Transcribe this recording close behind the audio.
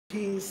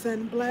Peace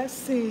and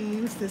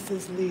blessings. This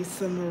is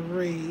Lisa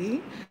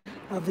Marie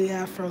of the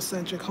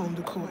Afrocentric Home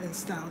Decor and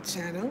Style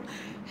channel.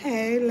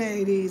 Hey,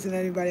 ladies, and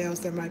anybody else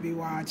that might be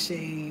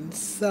watching.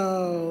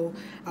 So,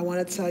 I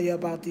want to tell you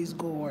about these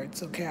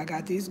gourds. Okay, I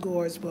got these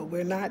gourds, but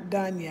we're not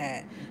done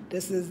yet.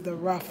 This is the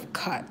rough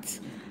cut.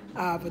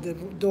 But the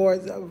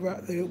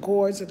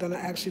gourds are going to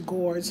actually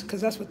gourds, because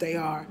that's what they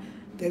are.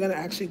 They're going to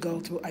actually go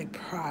through a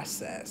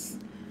process.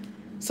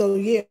 So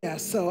yeah,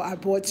 so I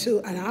bought two,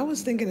 and I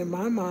was thinking in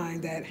my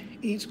mind that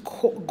each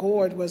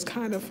gourd was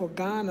kind of for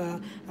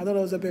Ghana. I thought it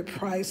was a bit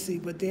pricey,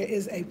 but there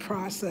is a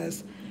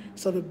process.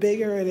 So the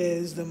bigger it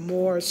is, the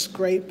more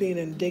scraping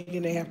and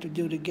digging they have to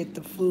do to get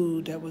the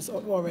food that was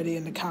already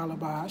in the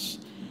calabash,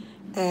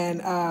 and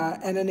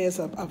then there's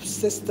a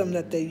system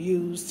that they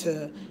use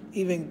to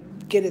even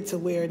get it to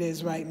where it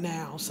is right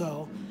now.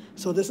 So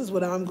this is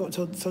what I'm going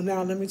to. So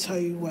now let me tell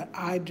you what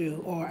I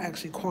do, or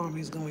actually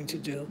Kwame's going to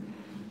do.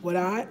 What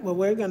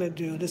we're going to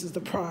do, this is the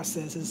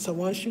process, is so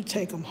once you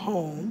take them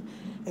home,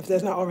 if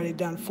that's not already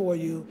done for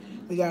you,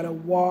 we got to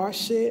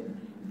wash it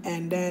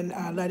and then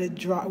let it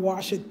dry,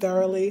 wash it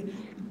thoroughly.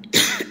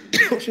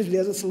 Excuse me,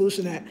 there's a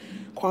solution that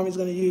Kwame's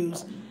going to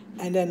use,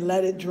 and then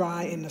let it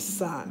dry in the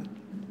sun.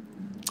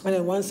 And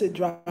then once it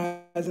dries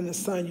in the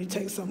sun, you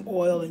take some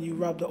oil and you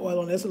rub the oil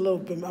on. There's a little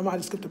bit, I might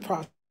just skip the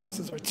process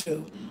or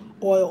two,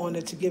 oil on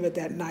it to give it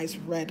that nice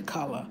red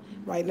color.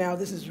 Right now,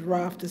 this is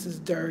rough, this is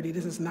dirty,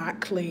 this is not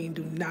clean.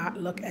 Do not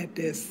look at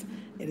this.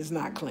 It is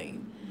not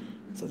clean.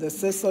 So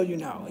this is so you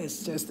know,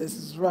 it's just, this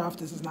is rough,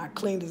 this is not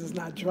clean, this is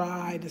not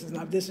dry,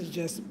 this is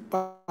just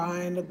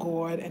buying the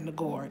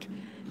gourd.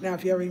 Now,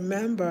 if you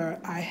remember,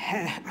 I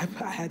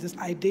had this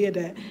idea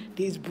that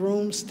these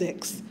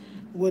broomsticks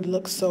would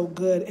look so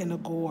good in a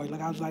gourd.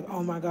 Like I was like,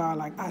 oh my God,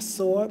 like I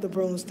saw the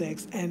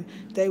broomsticks, and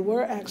they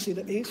were actually,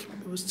 it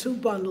was two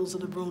bundles of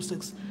the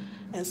broomsticks.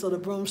 And so the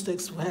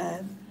broomsticks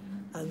had,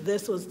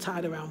 this was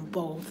tied around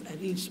both,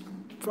 and each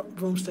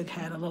broomstick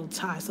had a little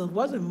tie. So it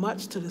wasn't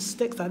much to the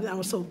sticks. I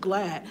was so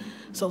glad.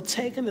 So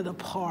taking it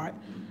apart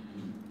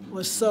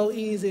was so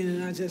easy,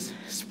 and I just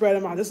spread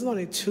them out. This is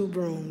only two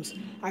brooms.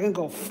 I can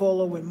go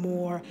fuller with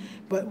more.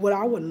 But what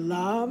I would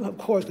love, of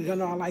course, because you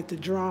know I like the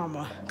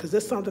drama, because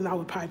this is something I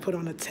would probably put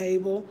on the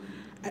table.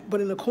 But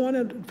in the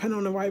corner, depending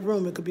on the right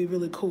room, it could be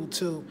really cool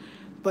too.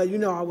 But you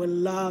know, I would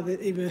love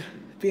it even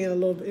being a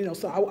little bit, you know,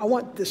 so I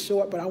want this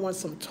short, but I want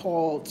some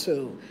tall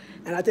too.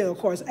 And I think, of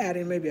course,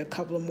 adding maybe a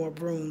couple of more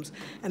brooms.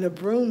 And the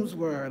brooms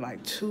were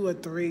like 2 or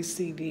 3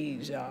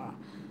 CDs, y'all.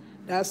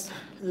 That's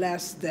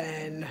less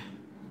than,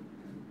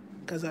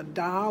 because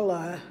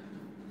 $1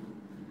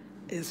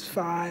 is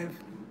 5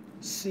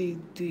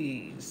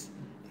 CDs.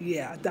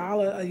 Yeah, a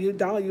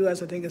dollar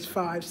US, I think, is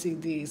 5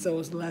 CDs, so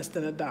it's less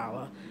than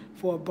 $1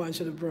 for a bunch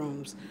of the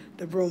brooms,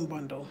 the broom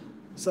bundle.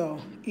 So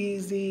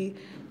easy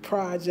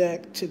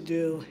project to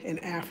do in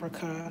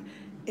Africa,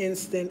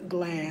 instant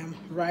glam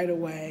right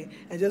away.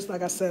 And just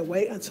like I said,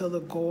 wait until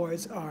the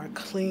gourds are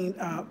cleaned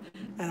up.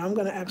 And I'm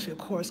going to actually, of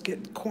course,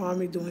 get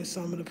Kwame doing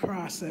some of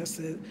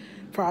the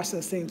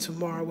processing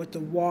tomorrow with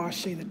the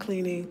washing, the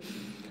cleaning.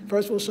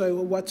 First, we'll show you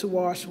what to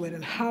wash with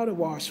and how to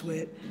wash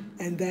with,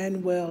 and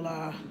then we're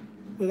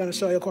going to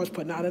show you, of course,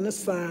 putting out in the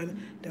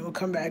sun. Then we'll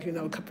come back, you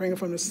know, bring it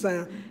from the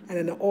sun, and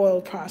then the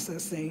oil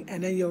processing,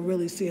 and then you'll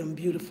really see them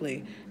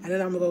beautifully. And then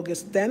I'm going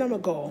to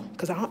go,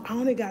 because I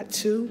only got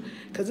two,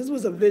 because this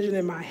was a vision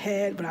in my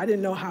head, but I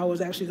didn't know how it was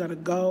actually going to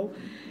go.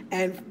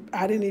 And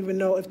I didn't even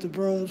know if the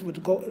brooms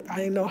would go, I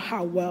didn't know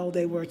how well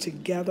they were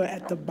together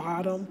at the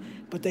bottom,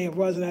 but they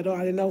wasn't at all.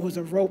 I didn't know it was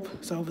a rope,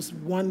 so it was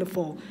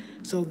wonderful.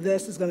 So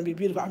this is going to be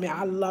beautiful. I mean,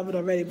 I love it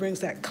already. It brings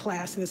that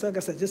classiness. Like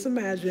I said, just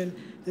imagine,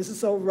 this is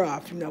so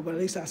rough, you know, but at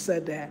least I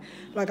said that.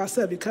 Like I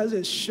said, because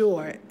it's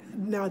short,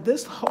 now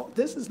this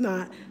is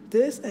not,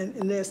 this and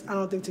this, I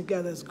don't think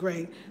together is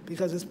great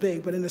because it's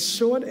big. But in the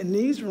short, in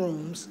these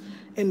rooms,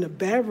 in the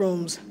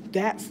bedrooms,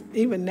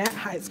 even that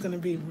height's going to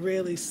be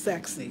really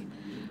sexy.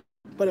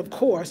 But of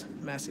course,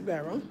 messy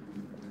bedroom,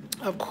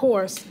 of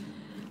course,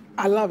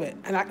 I love it.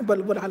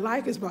 But what I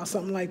like is about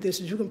something like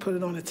this is you can put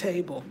it on a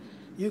table.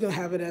 You can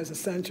have it as a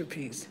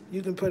centerpiece.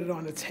 You can put it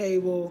on a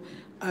table,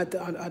 at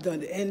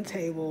the end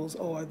tables,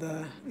 or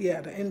the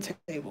end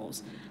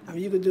tables. I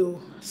mean, you could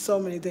do so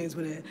many things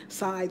with it.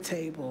 Side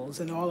tables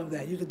and all of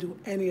that. You could do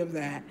any of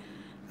that.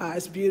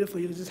 It's beautiful.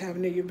 You can just have it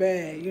near your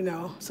bed, you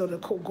know. So the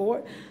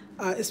gourd,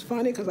 it's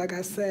funny because, like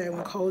I said,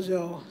 when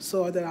Kojo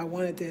saw that I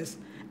wanted this,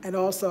 and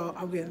also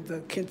I'm getting the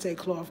kente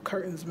cloth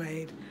curtains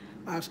made,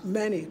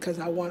 many, because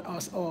I want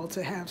us all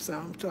to have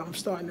some. So I'm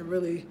starting to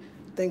really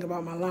think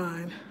about my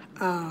line.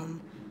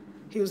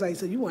 He was like,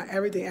 so you want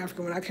everything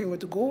African? When I came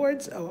with the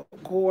gourds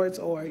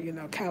or you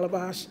know,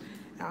 calabash,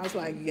 I was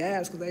like,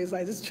 yes, because they was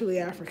like, this is truly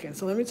African.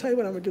 So let me tell you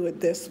what I'm going to do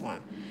with this one.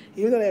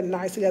 Even though they're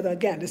nice together,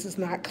 again, this is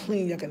not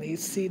clean. You're going to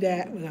see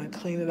that. We're going to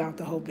clean it out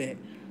the whole bit.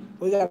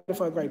 We got it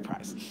for a great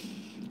price.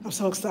 I'm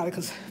so excited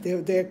because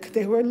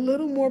they were a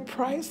little more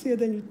pricier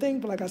than you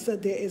think, but like I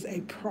said, there is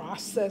a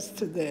process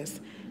to this.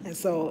 And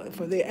so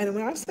and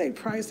when I say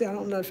pricey, I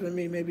don't know if I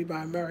mean maybe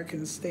by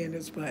American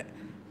standards, but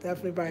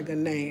definitely by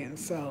Ghanaian.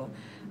 So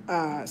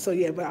So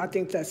yeah, but I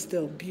think that's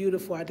still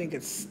beautiful. I think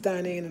it's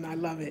stunning, and I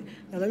love it.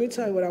 Now let me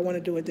tell you what I want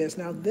to do with this.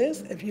 Now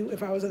this,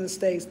 if I was in the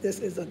States, this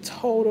is a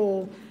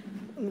total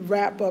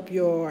wrap up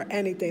your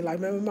anything. Like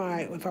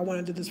remember if I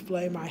wanted to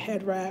display my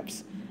head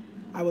wraps,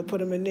 I would put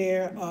them in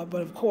there.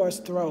 But of course,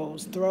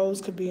 throws.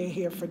 Throws could be in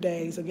here for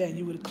days. Again,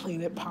 you would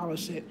clean it,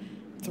 polish it.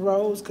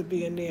 Throws could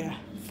be in there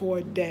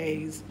for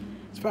days.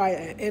 It's probably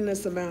an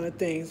endless amount of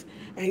things.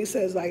 And he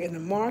says, like in the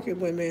market,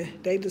 women,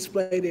 they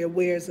display their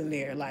wares in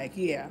there. Like,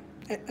 yeah,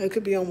 it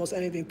could be almost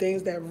anything.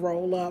 Things that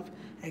roll up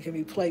and can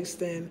be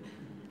placed in.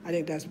 I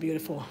think that's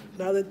beautiful.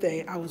 Another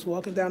thing, I was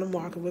walking down the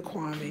market with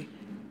Kwame,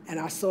 and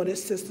I saw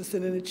this sister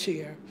sitting in a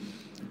chair,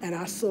 and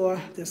I saw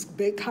this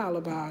big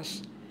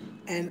calabash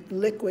and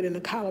liquid in the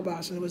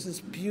calabash, and it was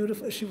this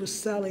beautiful, she was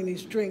selling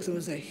these drinks. It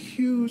was a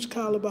huge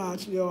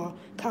calabash, y'all,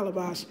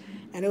 calabash,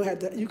 and it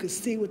had you could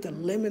see with the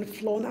lemon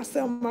flow, and I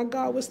said, oh my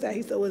God, what's that?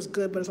 He said, oh, it's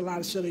good, but it's a lot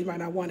of sugar, you might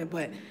not want it,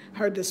 but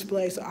her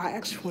display, so I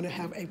actually want to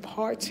have a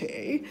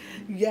party.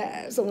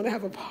 Yes, I want to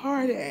have a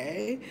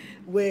party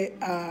with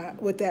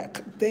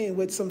that thing,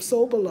 with some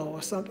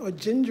Sobolo or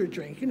ginger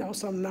drink,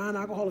 some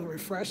non-alcoholic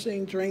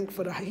refreshing drink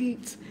for the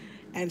heat,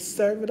 and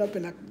serve it up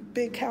in a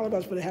big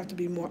calabash, but it have to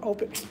be more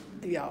open.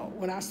 Yo,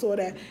 when I saw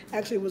that,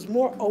 actually it was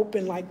more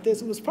open like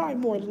this. It was probably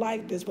more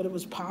like this, but it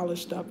was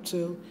polished up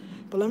too.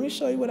 But let me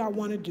show you what I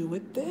want to do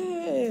with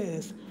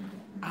this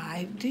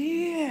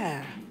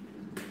idea.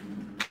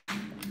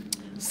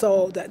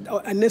 So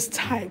and this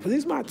type,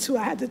 these are my two.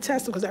 I had to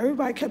test them because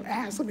everybody kept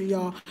asking me,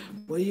 y'all,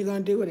 what are you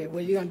going to do with it?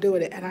 What are you going to do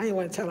with it? And I didn't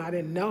want to tell them I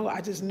didn't know.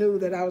 I just knew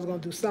that I was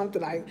going to do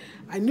something.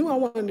 I knew I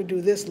wanted to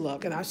do this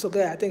look, and I'm so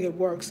glad. I think it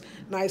works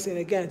nicely.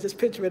 And again, just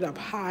picture it up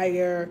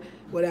higher,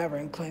 whatever,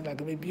 and clean, like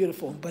it'll be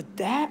beautiful. But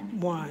that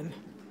one,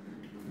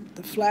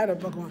 the flatter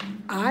book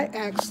one, I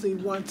actually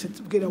want to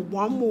get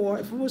one more.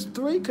 If it was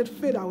 3 could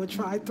fit, I would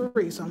try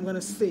 3. So I'm going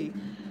to see.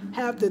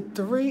 Have the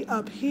 3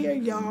 up here,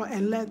 y'all,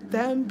 and let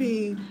them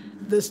be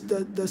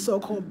the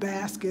so-called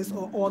baskets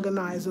or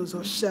organizers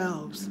or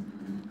shelves.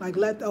 Like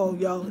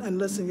y'all, and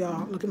listen,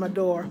 y'all, look at my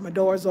door. My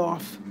door's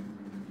off.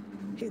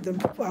 The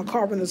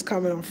carpenter's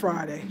coming on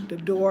Friday. The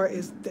door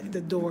is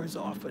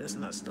off, but it's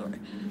another story.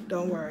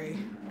 Don't worry.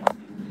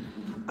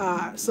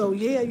 So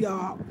yeah,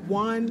 y'all,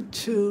 1,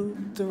 2,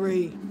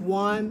 3,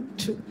 1,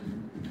 2,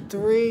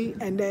 3,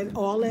 and then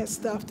all that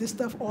stuff.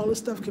 All this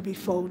stuff could be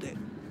folded.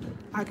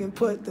 I can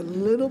put the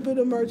little bit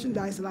of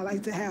merchandise that I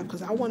like to have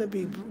because I want to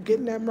be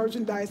getting that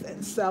merchandise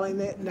and selling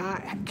it,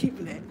 not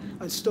keeping it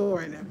or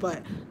storing it.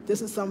 But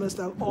this is some of the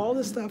stuff. All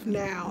the stuff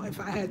now, if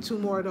I had 2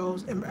 more of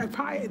those, and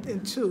probably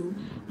in 2,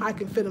 I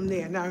can fit them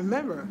there. Now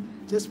remember,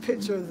 just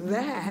picture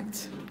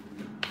that.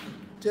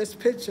 Just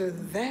picture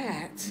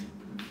that.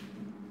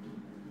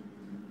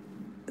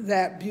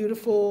 That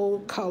beautiful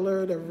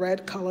color, the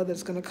red color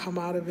that's going to come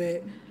out of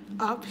it.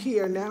 Up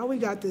here, now we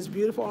got this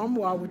beautiful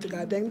armoire with the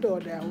goddamn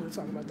door down. We'll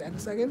talk about that in a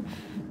second.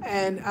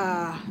 And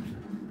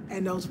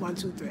those 1,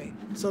 2, 3.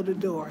 So the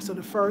door. So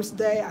the first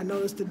day, I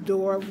noticed the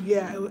door.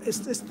 Yeah, it's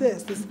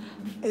this.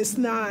 It's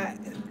not.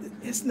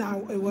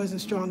 It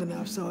wasn't strong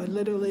enough. So it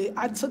literally,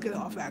 I took it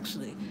off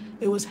actually.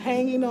 It was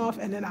hanging off,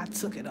 and then I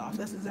took it off.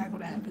 That's exactly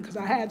what happened because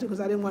I had to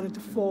because I didn't want it to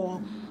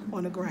fall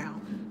on the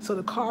ground. So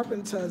the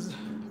carpenter's.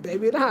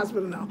 Baby in the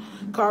hospital now.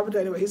 Carpenter,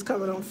 anyway, he's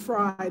coming on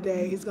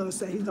Friday. He's going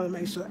to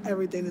make sure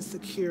everything is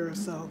secure.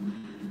 So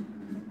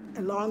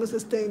as long as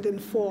this thing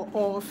didn't fall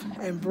off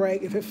and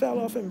break, if it fell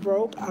off and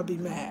broke, I'll be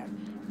mad.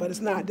 But it's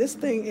not. This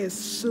thing is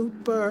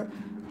super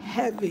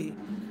heavy.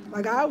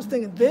 Like I was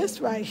thinking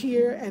this right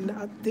here,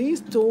 and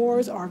these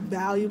doors are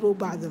valuable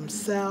by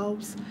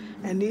themselves.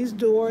 And these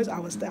doors,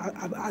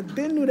 I've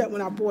been knew that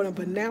when I bought them,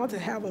 but now to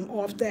have them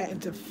off that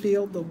and to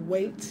feel the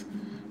weight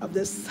of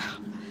this.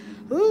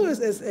 Ooh,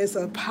 it's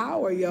a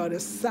power, y'all.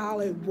 This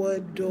solid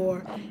wood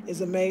door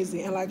is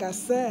amazing. And like I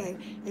said,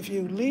 if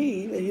you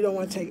leave and you don't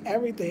want to take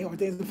everything or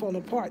things are falling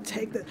apart,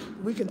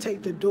 we can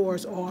take the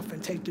doors off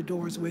and take the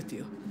doors with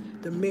you.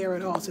 The mirror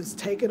and all. So just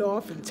take it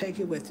off and take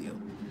it with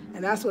you.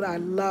 And that's what I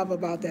love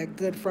about that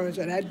good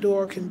furniture. That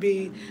door can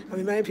be,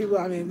 many people,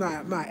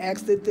 my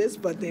ex did this,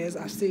 but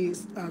I see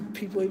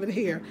people even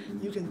here.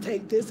 You can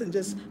take this and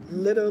just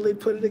literally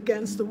put it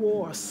against the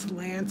wall or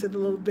slant it a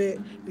little bit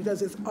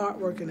because it's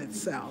artwork in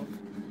itself.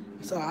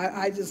 So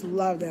I just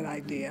love that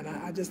idea. And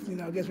I just,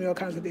 it gives me all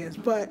kinds of ideas.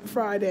 But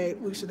Friday,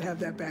 we should have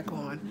that back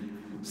on.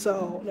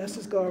 So let's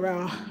just go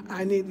around.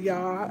 I need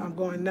y'all. I'm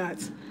going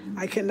nuts.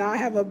 I cannot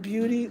have a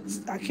beauty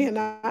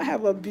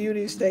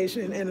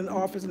station and an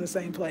office in the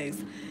same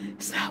place.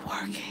 It's not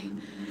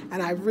working.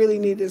 And I really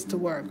need this to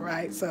work,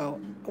 right?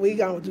 So we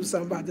gonna do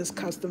something about this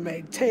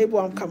custom-made table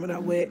I'm coming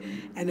up with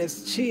and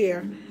this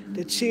chair.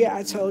 The chair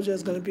I told you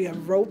is gonna be a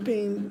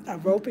roping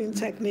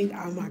technique.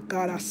 Oh my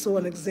God, I saw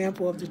an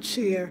example of the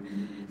chair.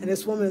 And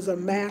this woman is a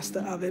master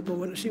of it, but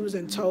when she was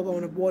in Togo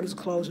and the borders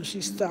closed and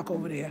she's stuck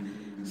over there.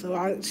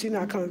 So she's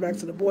not coming back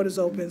to the borders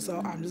open,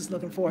 so I'm just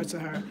looking forward to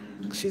her.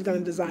 She's going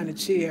to design a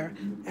chair,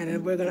 and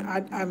then we're going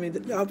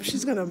to,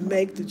 she's going to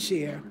make the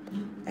chair,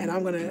 and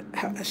I'm going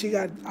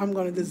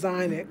to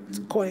design it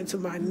according to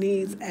my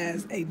needs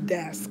as a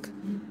desk.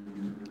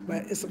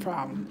 but it's a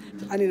problem.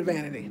 I need a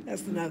vanity.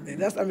 That's another thing.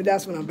 That's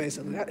what I'm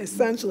basically.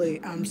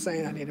 Essentially, I'm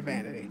saying I need a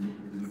vanity,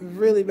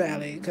 really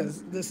badly,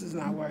 because this is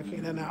not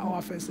working in our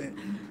office.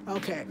 And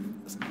okay,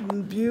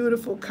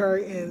 beautiful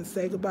curtains.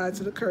 Say goodbye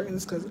to the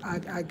curtains because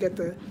I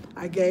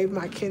gave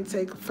my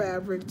kente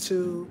fabric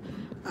to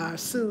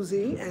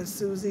Susie, and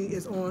Susie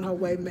is on her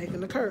way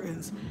making the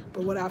curtains.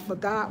 But what I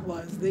forgot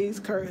was these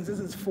curtains. This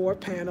is 4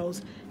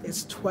 panels.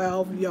 It's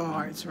 12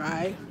 yards,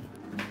 right?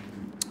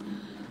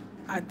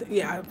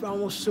 I'm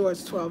almost sure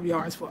it's 12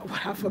 yards. For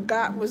what I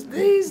forgot was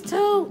these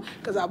two,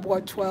 because I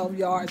bought 12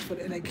 yards for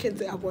and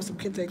I bought some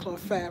kente cloth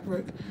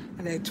fabric,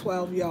 and they're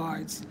 12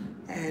 yards.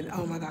 And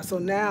oh my God! So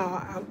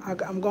now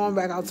I'm going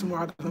back out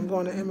tomorrow because I'm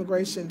going to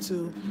immigration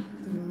to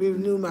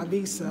renew my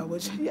visa.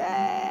 Which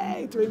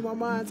yay, 3 more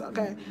months.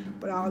 Okay,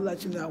 but I'll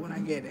let you know when I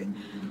get it.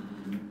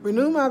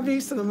 Renew my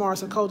visa tomorrow,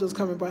 so Kojo's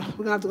coming, but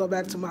we're gonna have to go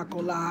back to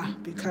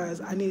Makola because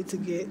I need to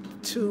get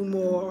 2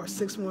 more or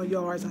 6 more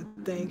yards, I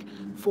think,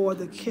 for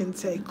the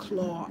kente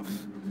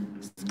cloth.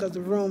 Because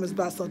the room is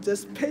about, so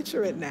just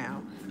picture it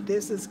now.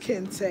 This is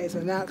kente,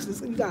 so now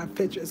you gotta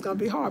picture it. It's gonna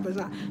be hard, but it's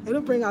not.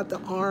 It'll bring out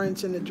the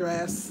orange in the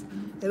dress.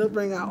 It'll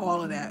bring out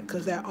all of that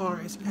because that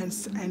orange,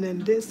 and then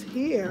this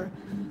here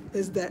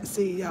is that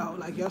CEO.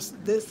 Like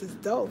this is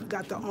dope.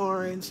 Got the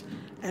orange.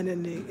 And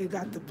then it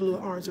got the blue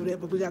and orange over there,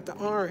 but we got the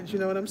orange. You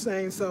know what I'm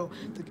saying? So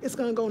it's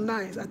gonna go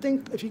nice. I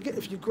think if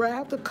you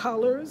grab the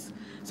colors,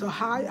 so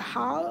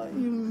how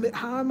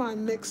am I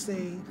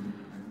mixing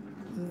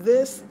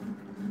this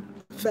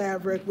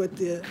fabric with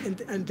the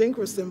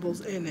Adinkra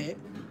symbols in it,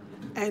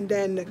 and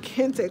then the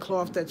kente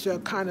cloth that you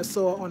kind of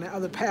saw on the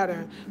other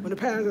pattern when the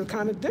patterns are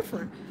kind of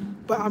different.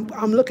 But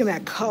I'm looking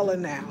at color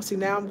now. See,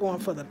 now I'm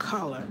going for the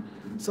color.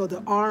 So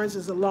the orange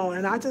is alone.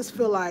 And I just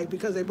feel like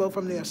because they both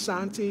from the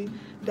Ashanti,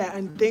 that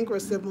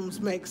Adinkra symbols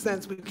make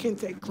sense with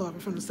kente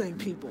cloth from the same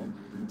people.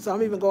 So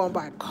I'm even going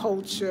by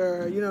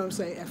culture, you know what I'm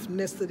saying,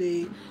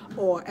 ethnicity,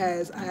 or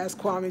as I asked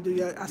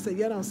Kwame, I said,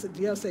 you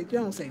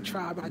don't say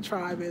tribe. My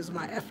tribe is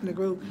my ethnic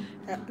group.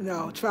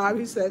 No, tribe,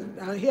 he said,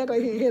 he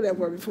didn't hear that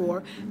word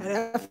before. And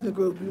ethnic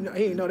group, he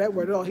didn't know that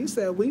word at all. He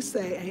said, we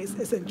say, and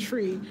it's in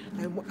tree,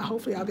 and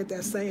hopefully I'll get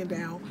that saying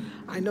down.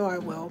 I know I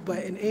will,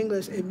 but in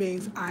English it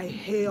means I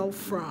hail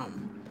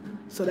from.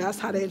 So that's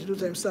how they introduce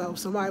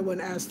themselves. Somebody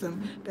wouldn't ask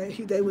them,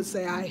 they would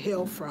say, I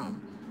hail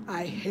from.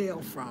 I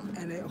hail from,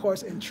 and of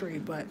course in tree,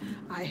 but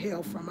I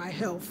hail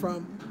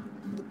from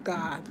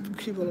God,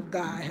 people of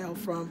God. I hail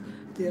from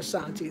the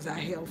Ashantis. I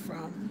hail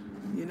from,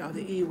 the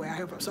Iwe. I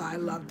hail from, so I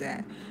love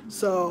that.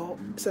 So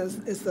since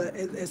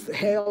it's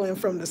hailing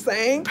from the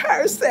same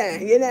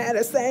person,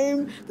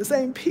 the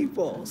same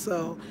people.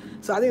 So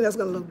I think that's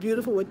gonna look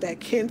beautiful with that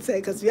kente,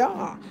 because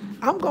y'all,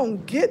 I'm gonna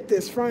get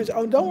this furniture.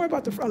 Oh, don't worry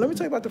about the let me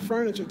tell you about the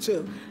furniture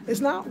too. It's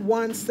not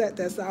one set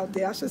that's out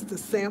there, it's just the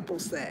sample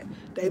set.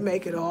 They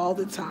make it all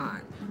the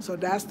time. So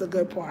that's the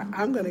good part.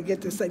 I'm gonna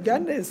get this set. Y'all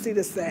didn't see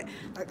the set.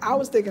 Like I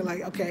was thinking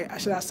okay,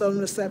 should I show them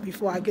the set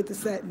before I get the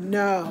set?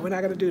 No, we're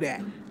not gonna do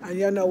that. And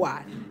y'all know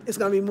why. It's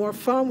gonna be more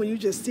fun when you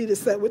just see the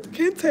set with the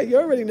kente. You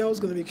already know it's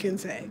gonna be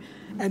kente.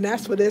 And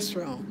that's for this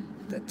room.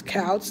 The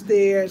couch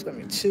there, it's gonna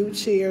be 2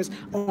 chairs.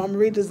 Oh, I'm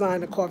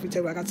redesigning the coffee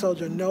table. Like I told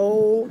you,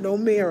 no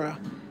mirror.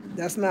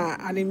 That's not,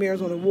 I need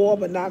mirrors on the wall,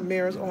 but not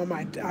mirrors on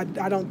my,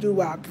 I don't do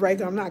well. I break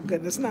it. I'm not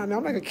good. It's not,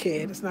 I'm like a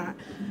kid. It's not,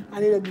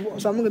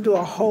 so I'm going to do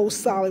a whole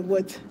solid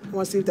wood. I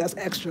want to see if that's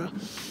extra.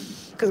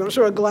 Because I'm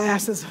sure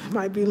glasses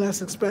might be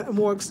less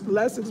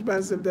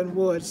expensive than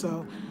wood.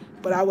 So,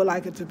 but I would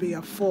like it to be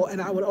a full,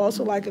 and I would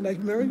also like it, like,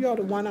 remember y'all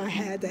the one I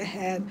had that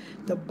had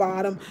the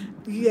bottom,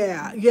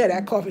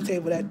 that coffee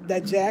table,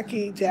 that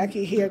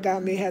Jackie here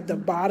got me, had the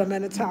bottom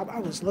and the top. I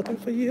was looking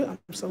for you. I'm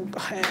so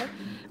glad.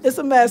 It's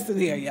a mess in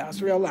here, y'all.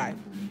 It's real life.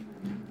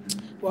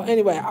 Well,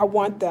 anyway, I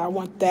want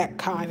that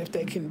kind if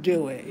they can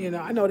do it.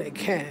 I know they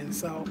can,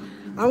 so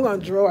I'm going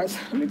to draw it.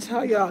 Let me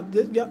tell y'all,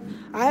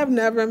 I have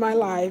never in my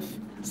life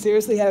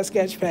seriously had a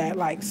sketch pad,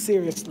 like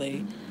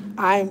seriously.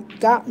 I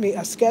got me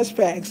a sketch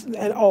pad,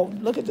 and oh,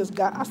 look at this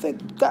guy. I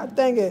said, God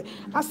dang it.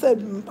 I said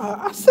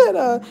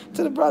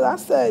to the brother, I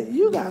said,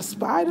 you got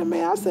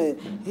Spider-Man? I said,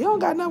 you don't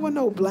got nothing with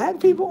no black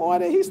people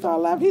on it. He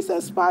started laughing. He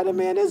said,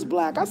 Spider-Man is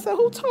black. I said,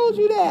 who told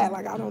you that?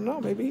 Like, I don't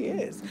know. Maybe he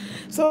is.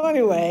 So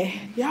anyway,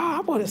 y'all,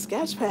 I bought a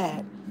sketch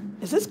pad.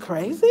 Is this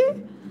crazy?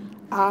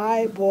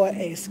 I bought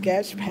a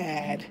sketch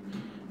pad.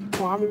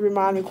 Kwame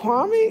reminded me,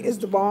 Kwame is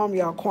the bomb,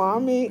 y'all.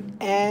 Kwame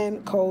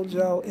and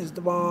Kojo is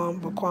the bomb,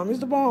 but Kwame's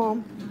the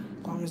bomb.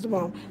 Kwame's the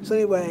bomb. So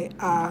anyway,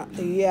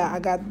 I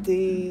got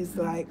these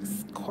like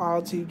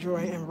quality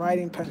drawing and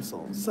writing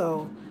pencils.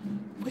 So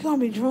we're gonna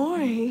be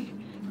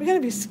drawing. We're gonna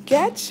be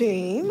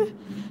sketching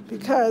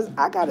because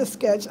I gotta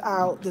sketch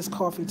out this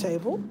coffee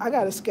table. I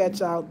gotta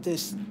sketch out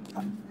this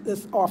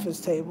office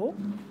table,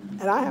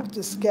 and I have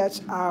to sketch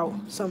out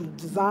some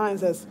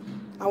designs as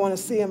I want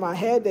to see in my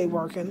head they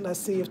working. Let's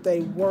see if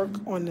they work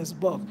on this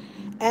book.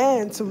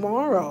 And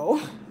tomorrow,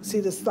 see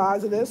the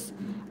size of this?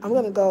 I'm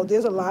going to go,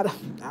 there's a lot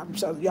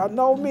of, y'all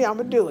know me, I'm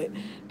going to do it.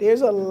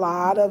 There's a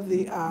lot of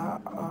the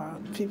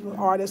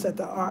artists at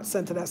the art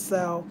center that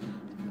sell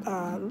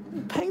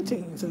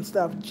paintings and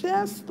stuff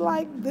just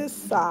like this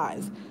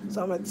size.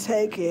 So I'm going to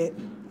take it,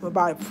 I'm going to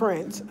buy a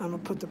print, I'm going to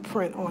put the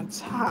print on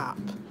top.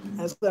 And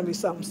it's going to be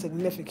something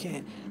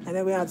significant. And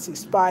then we have to see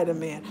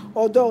Spider-Man.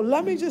 Although,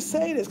 let me just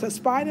say this, because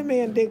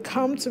Spider-Man did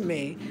come to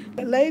me.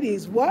 But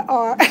ladies, what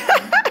are...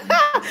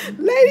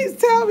 Ladies,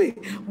 tell me,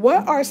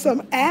 what are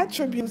some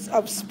attributes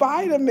of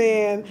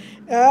Spider-Man?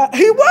 He was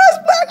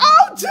black.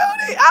 Oh,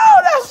 Judy.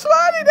 Oh, that's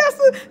funny.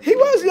 He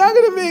was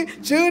younger than me.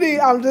 Judy,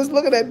 I'm just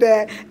looking at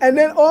that. And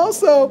then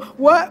also,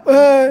 what? He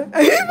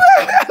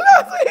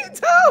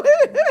told me.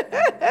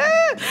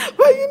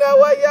 But you know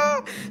what,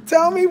 y'all?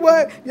 Tell me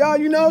what, y'all,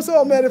 you know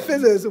so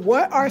metaphysics.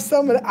 What are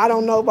some of the, I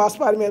don't know about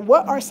Spider-Man.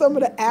 What are some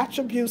of the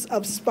attributes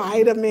of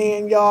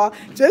Spider-Man, y'all?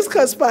 Just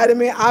because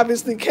Spider-Man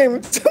obviously came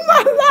into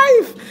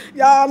my life,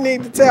 y'all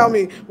need to tell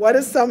me, what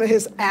are some of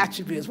his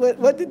attributes?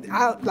 What did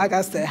I, like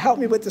I said, help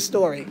me with the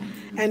story.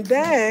 And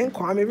then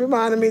Kwame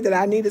reminded me that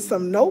I needed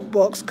some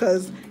notebooks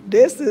because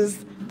this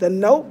is the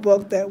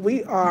notebook that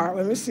we are.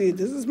 Let me see.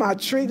 This is my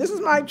tree. This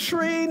is my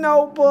tree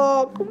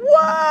notebook.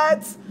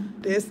 What?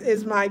 This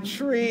is my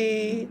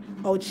tree.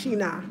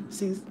 Ochina.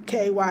 See,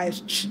 K-Y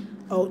is ch.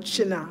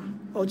 Ochina.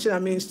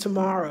 Ochina means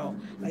tomorrow.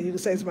 Like you can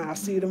say tomorrow, I'll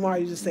see you tomorrow.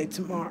 You just say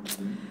tomorrow.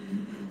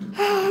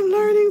 Oh, I'm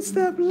learning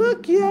stuff.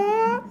 Look,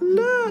 y'all.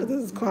 Look.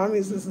 This is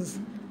Kwame's. This is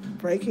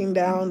breaking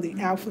down the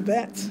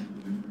alphabet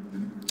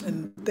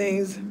and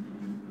things.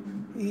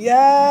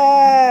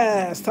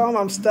 Yes. Tell them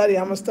I'm studying.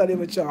 I'm going to study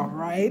with y'all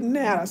right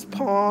now. That's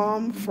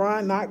palm,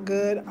 front, not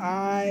good,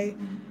 eye.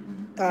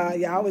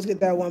 Yeah, I always get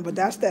that one, but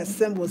that's that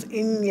symbol is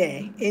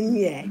inye,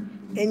 inye,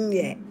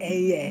 inye,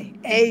 aye,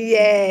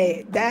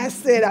 aye.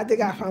 That's it. I think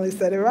I finally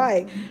said it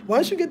right.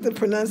 Once you get the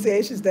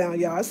pronunciations down,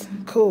 y'all, it's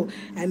cool.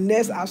 And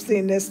this, I've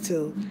seen this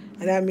too,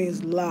 and that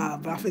means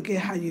love, but I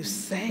forget how you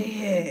say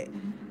it.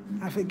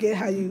 I forget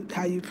how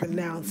you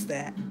pronounce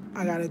that.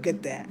 I gotta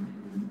get that.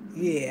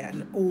 Yeah,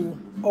 and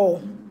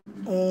onyami,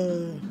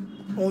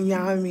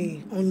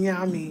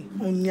 onyami,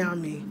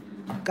 onyami,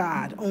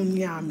 God,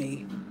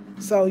 onyami.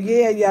 So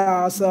yeah,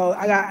 y'all. So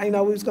I got, we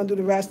was gonna do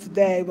the rest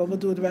today, but we'll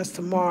do the rest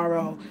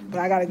tomorrow. But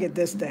I gotta get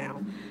this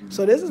down.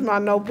 So this is my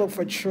notebook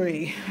for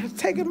tree.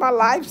 Taking my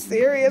life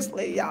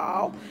seriously,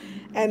 y'all.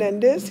 And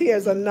then this here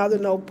is another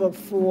notebook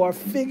for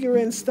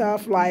figuring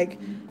stuff, like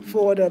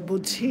for the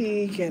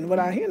boutique and what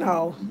I,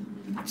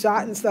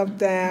 jotting stuff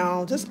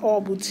down, just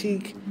all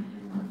boutique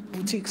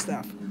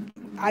stuff,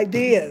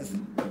 ideas,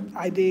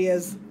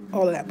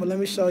 all of that. But let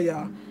me show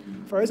y'all.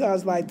 First, I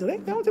was like, do they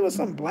know there was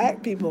some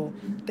black people?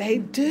 They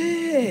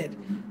did.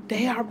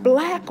 They are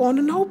black on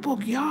the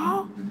notebook,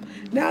 y'all.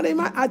 Now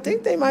I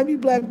think they might be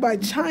black by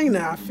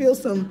China. I feel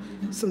some,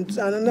 I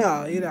don't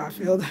know, I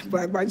feel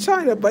black by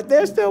China, but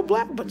they're still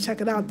black. But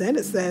check it out. Then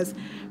it says,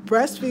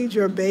 breastfeed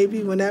your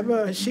baby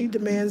whenever she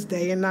demands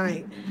day and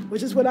night,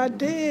 which is what I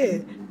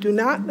did.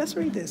 Let's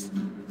read this.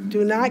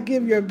 Do not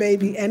give your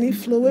baby any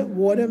fluid,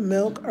 water,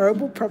 milk,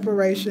 herbal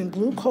preparation,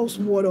 glucose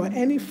water, or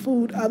any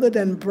food other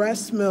than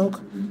breast milk.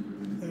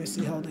 Let me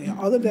see, hold on.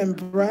 Other than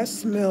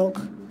breast milk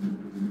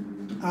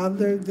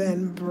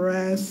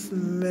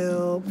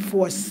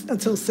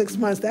until 6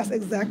 months. That's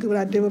exactly what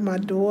I did with my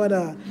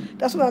daughter.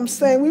 That's what I'm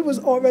saying. We was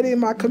already in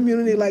my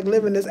community, like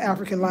living this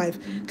African life.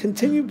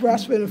 Continue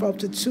breastfeeding for up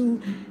to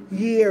 2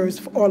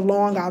 years or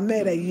longer. I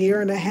met 1.5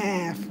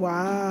 years.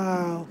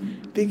 Wow.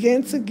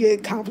 Begin to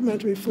get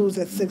complementary foods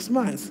at 6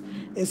 months.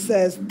 It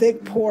says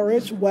thick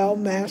porridge,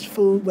 well-mashed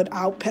food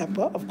without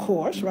pepper, of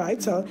course,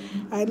 right? So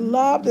I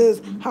love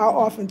this, how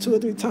often 2 or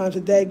 3 times a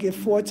day, get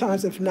 4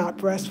 times if not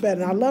breastfed.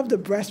 And I love the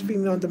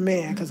breastfeeding on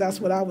demand because that's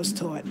what I was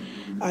taught.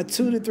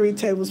 2 to 3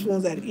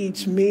 tablespoons at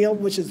each meal,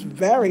 which is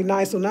very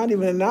nice. So not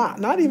even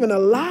a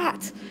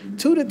lot.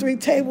 2 to 3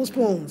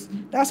 tablespoons.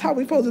 That's how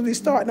we're supposed to be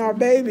starting our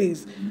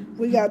babies.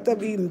 We got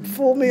them eating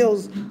full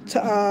meals,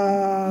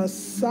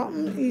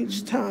 something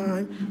each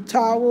time.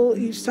 Towel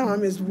each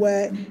time is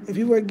wet. If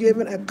you were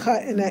given a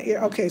cut in that ear.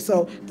 Okay,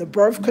 so the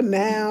birth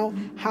canal,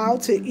 how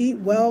to eat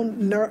well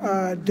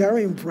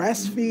during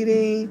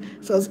breastfeeding.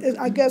 So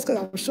I guess because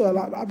I'm sure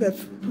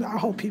I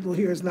hope people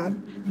here is not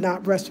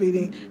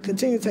breastfeeding.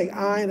 Continue to take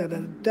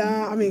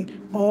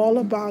iron, all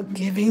about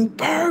giving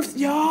birth,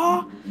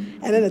 y'all.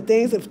 And then the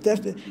things, if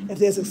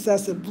there's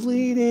excessive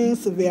bleeding,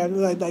 severe,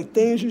 like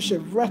things you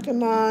should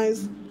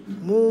recognize,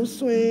 mood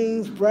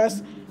swings,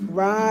 breast,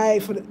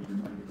 right.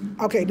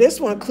 Okay, this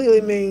one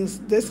clearly means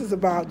this is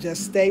about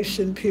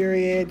gestation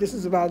period. This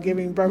is about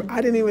giving birth.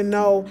 I didn't even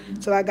know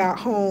till I got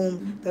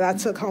home that I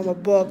took home a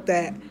book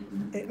that,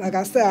 like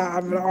I said,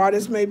 I'm an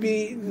artist, might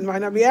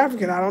not be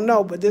African, I don't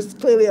know, but this is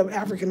clearly of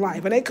African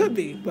life, and they could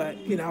be, but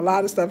a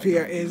lot of stuff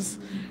here is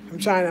from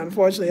China.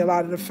 Unfortunately, a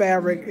lot of the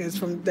fabric is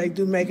they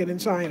do make it in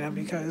China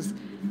because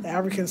the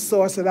Africans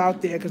source it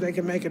out there because they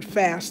can make it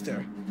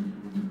faster.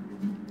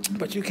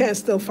 But you can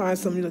still find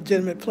some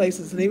legitimate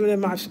places, and even in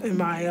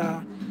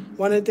my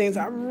one of the things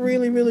I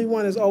really, really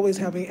want is always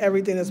having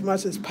everything as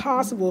much as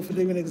possible, if it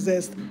even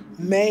exists,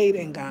 made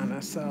in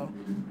Ghana. So,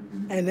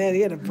 and then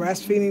the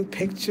breastfeeding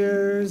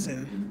pictures,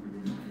 and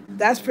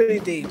that's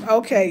pretty deep.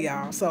 Okay,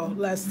 y'all. So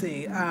let's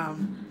see.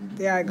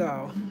 There I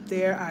go.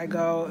 There I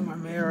go. And my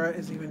mirror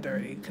is even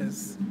dirty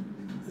because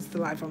it's the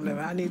life I'm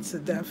living. I need to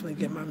definitely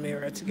get my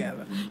mirror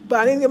together.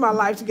 But I need to get my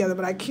life together,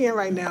 but I can't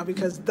right now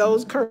because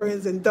those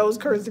curtains and those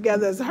curtains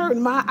together is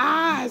hurting my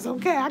eyes.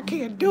 Okay, I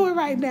can't do it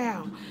right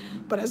now.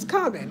 But it's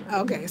coming.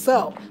 Okay,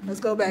 so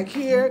let's go back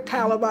here.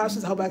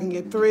 Calabashes. I hope I can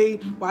get 3.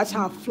 Watch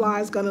how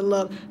fly's gonna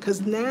look.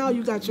 Because now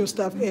you got your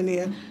stuff in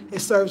there. It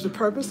serves the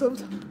purpose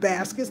of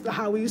baskets,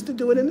 how we used to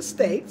do it in the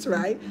States,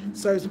 right?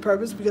 Serves the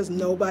purpose because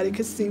nobody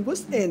could see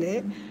what's in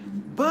it.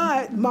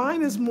 But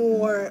mine is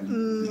more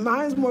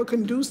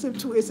conducive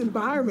to its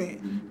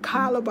environment.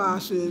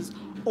 Calabashes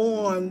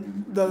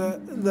on the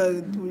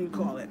what do you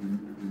call it?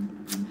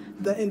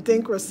 The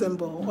Endinkra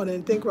symbol or the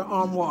Endinkra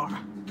armoire.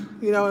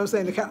 You know what I'm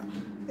saying?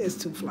 It's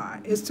too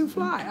fly. It's too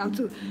fly.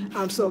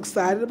 I'm so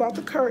excited about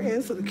the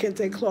curtains, so the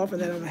kente cloth,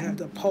 and then I'm gonna have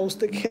to post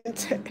the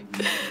kente.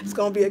 It's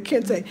gonna be a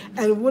kente.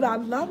 And what I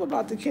love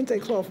about the kente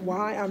cloth,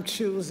 why I'm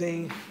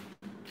choosing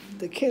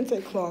the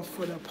kente cloth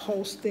for the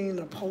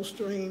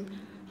postering,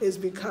 is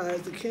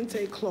because the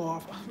kente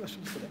cloth, let's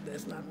put it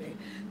this, not me.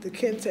 The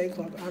kente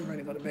cloth, I'm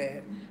ready to go to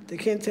bed. The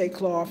kente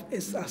cloth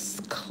is a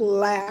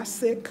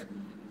classic.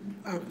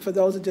 For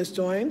those that just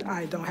joined,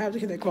 I don't have the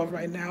kente cloth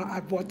right now. I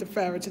bought the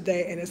fabric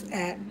today, and it's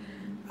at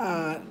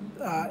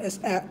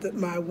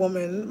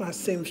my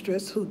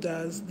seamstress who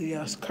does the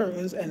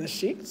curtains and the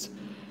sheets,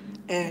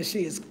 and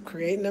she is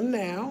creating them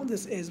now.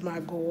 This is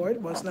my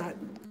gourd. Well, it's not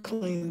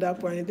cleaned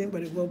up or anything,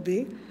 but it will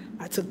be.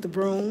 I took the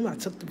broom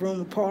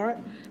apart.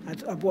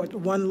 I bought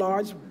one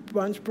large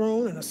bunch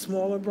broom and a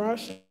smaller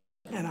brush,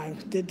 and I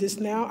did this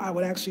now. I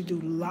would actually do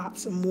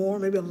lots more,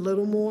 maybe a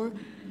little more.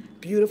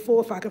 Beautiful.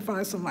 If I could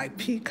find some like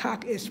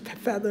peacock-ish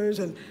feathers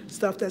and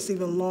stuff that's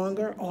even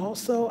longer.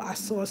 Also, I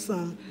saw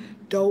some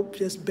dope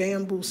just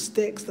bamboo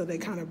sticks, so they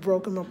kind of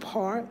broke them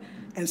apart,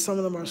 and some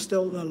of them are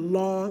still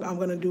long. I'm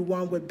gonna do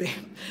one with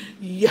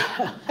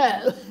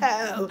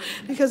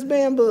because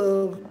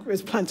bamboo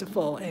is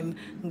plentiful in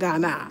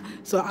Ghana.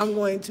 So I'm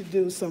going to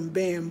do some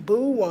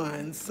bamboo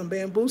ones, some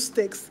bamboo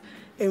sticks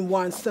in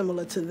one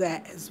similar to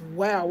that as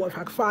well. If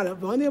I can find it.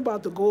 One thing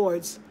about the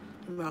gourds,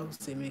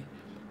 see me.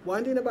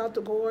 One thing about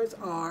the gourds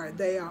are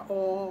they are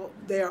all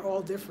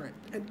different,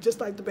 and just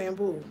like the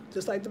bamboo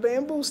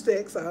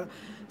sticks.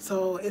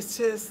 So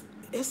it's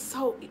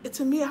so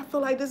to me, I feel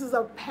like this is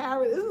a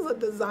paradise. This is a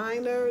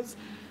designer's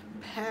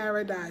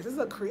paradise. This is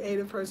a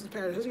creative person's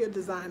paradise. This is your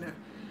designer.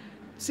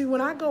 See,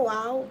 when I go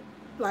out,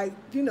 like,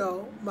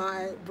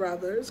 my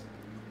brothers,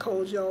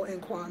 Kojo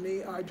and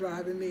Kwame, are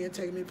driving me and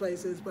taking me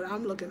places, but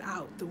I'm looking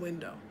out the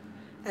window,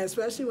 and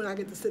especially when I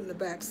get to sit in the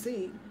back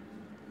seat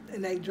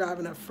and they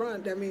driving up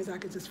front, that means I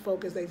can just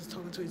focus. They just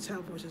talking to each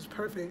other, which is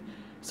perfect.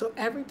 So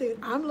everything,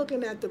 I'm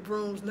looking at the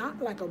brooms, not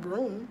like a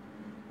broom.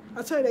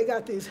 I'll tell you, they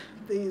got these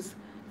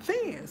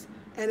fans,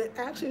 and it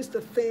actually is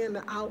to fan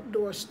the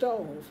outdoor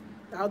stove.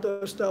 The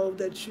outdoor stove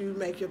that you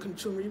make your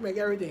consumer, you make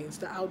everything. It's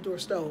the outdoor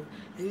stove.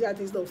 And you got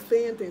these little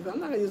fan things.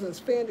 I'm not using this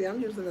fan thing, I'm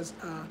using this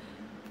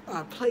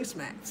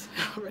placemats.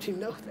 I already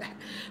know that.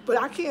 But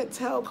I can't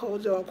tell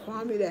Kojo and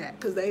Kwame that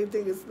because they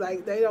think it's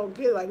like, they don't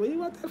get it. Like, what do you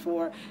want that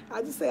for?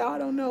 I just say, oh, I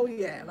don't know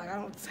yet. Like, I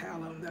don't tell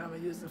them that I'm going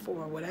to use it for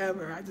or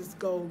whatever. I just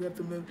go get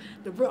the broom.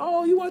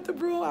 Oh, you want the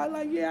broom? I'm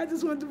like, yeah, I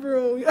just want the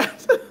broom.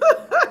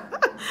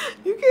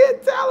 You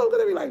can't tell them because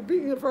they be like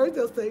beating the first.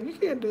 They'll say, you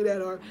can't do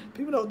that, or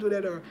people don't do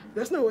that, or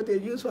that's not what they're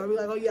used for. I'll be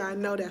like, oh, yeah, I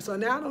know that. So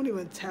now I don't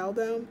even tell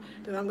them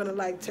that I'm going to,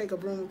 like, take a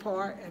broom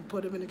apart and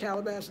put them in the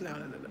calabash. No.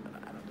 No.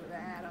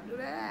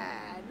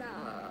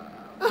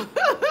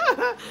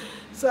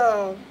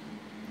 So,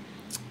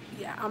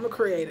 yeah, I'm a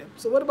creative.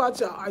 So what about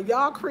y'all? Are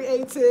y'all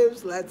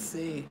creatives? Let's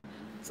see.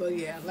 So,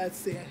 yeah, let's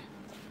see.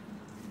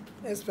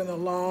 It's been a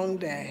long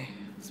day.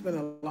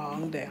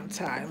 I'm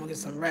tired. I'm going to get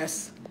some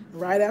rest.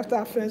 Right after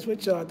I finish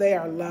with y'all, they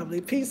are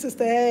lovely. Peace,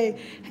 sister.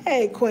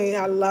 Hey, Queen,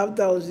 I love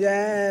those.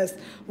 Yes.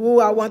 Ooh,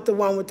 I want the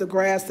one with the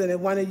grass in it.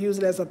 Want to use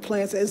it as a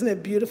planter. Isn't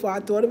it beautiful? I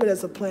thought of it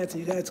as a planter.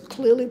 You guys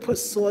clearly put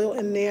soil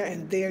in there,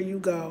 and there you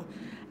go.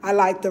 I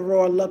like the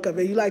raw look of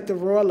it. You like the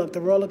raw look.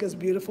 The raw look is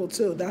beautiful,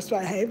 too. That's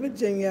right. Hey,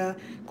 Virginia.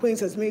 Queen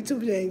says, me too,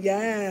 Virginia.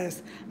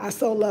 Yes. I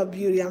so love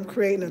beauty. I'm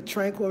creating a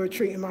tranquil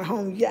retreat in my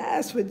home.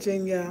 Yes,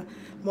 Virginia.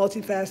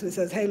 Multifaceted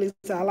says, hey,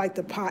 Lisa, I like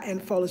the pot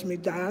and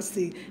foliage. I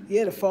see.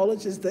 Yeah, the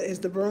foliage is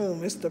the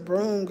broom. It's the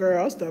broom,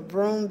 girl. It's the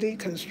broom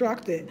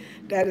deconstructed.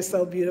 That is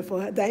so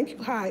beautiful. Thank you,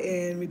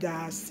 high-end,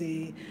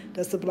 Midasi.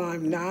 The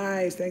sublime.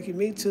 Nice. Thank you.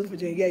 Me too,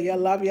 Virginia. Yeah, you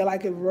love it. You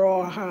like it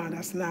raw, huh?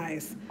 That's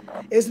nice.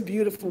 It's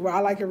beautiful. I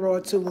like it raw,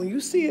 too. When you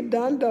see it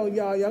done, though,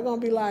 y'all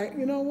going to be like,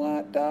 you know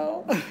what,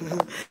 though?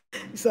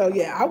 So,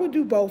 yeah, I would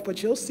do both,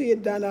 but you'll see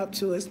it done up,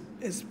 too.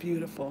 It's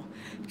beautiful.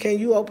 Can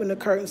you open the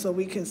curtain so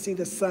we can see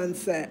the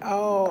sunset?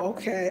 Oh,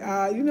 okay.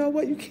 You know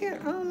what? You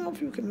can't. I don't know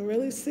if you can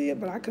really see it,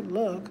 but I could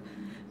look.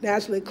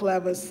 Naturally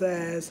Clever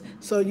says,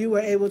 so you were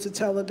able to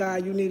tell the guy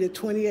you needed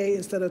 28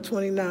 instead of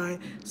 29,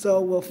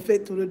 so it will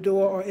fit through the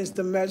door, or is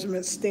the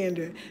measurement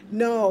standard?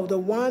 No, the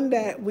one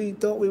that we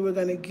thought we were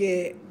going to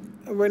get,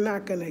 we're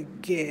not going to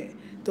get.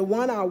 The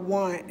one I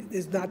want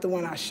is not the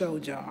one I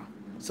showed y'all.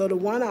 So the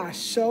one I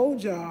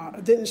showed y'all,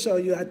 didn't show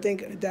you, I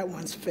think that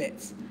one's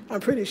fits.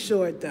 I'm pretty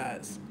sure it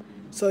does.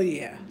 So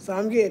yeah, so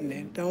I'm getting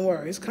it. Don't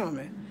worry, it's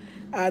coming.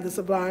 The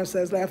Sublime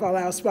says, laugh out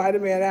loud,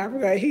 Spider-Man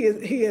Africa. He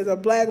is a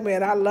black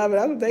man. I love it.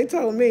 That's what they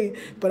told me,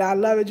 but I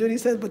love it. Judy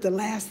says, but the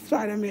last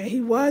Spider-Man,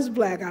 he was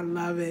black. I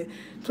love it.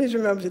 Please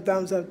remember to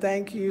thumbs up.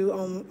 Thank you,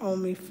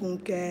 Omi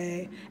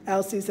Funke.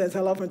 LC says,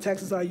 hello from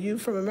Texas. Are you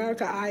from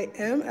America? I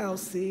am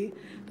LC.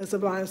 The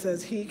Sublime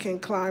says, he can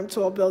climb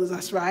tall buildings.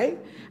 That's right.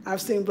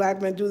 I've seen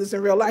black men do this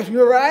in real life.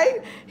 You're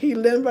right. He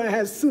limber and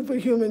has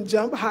superhuman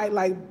jump height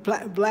like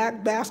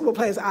black basketball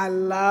players. I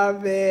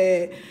love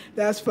it.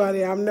 That's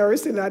funny. I'm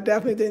nursing. I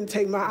definitely didn't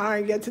take my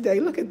iron yet today.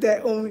 Look at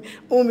that,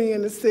 Umi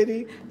in the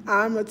city.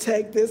 I'm going to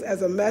take this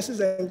as a message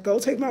and go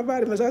take my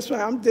vitamins. That's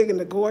right. I'm digging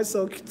the gourd.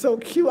 So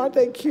cute. I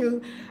think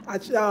cute.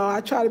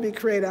 I try to be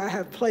creative. I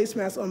have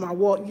placemats on my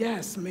wall.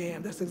 Yes,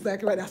 ma'am. That's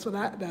exactly right. That's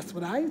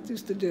what I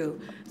used to do.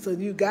 So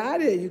you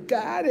got it. You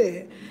got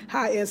it.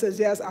 Hi, Ann says,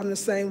 yes, I'm the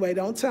same way.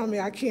 Don't tell me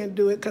I can't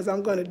do it because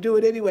I'm going to do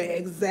it anyway.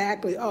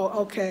 Exactly. Oh,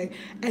 okay.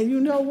 And you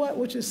know what?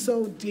 Which is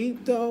so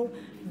deep, though?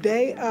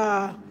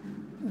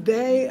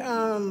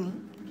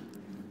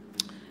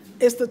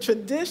 It's the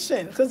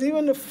tradition, because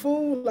even the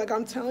food, like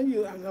I'm telling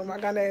you, I know my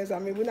Ghanaians, I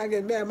mean, we're not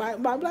getting mad.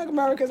 My Black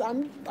Americans,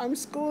 I'm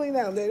schooling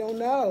them. They don't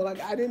know.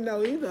 Like I didn't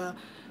know either.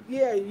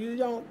 Yeah, you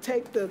don't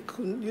take the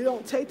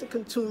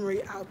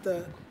contumely out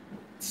the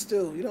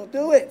stew. You don't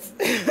do it.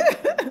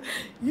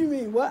 You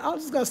mean what? I'm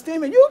just gonna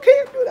steam it. You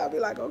can't do that. I'll be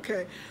like,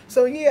 okay.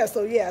 So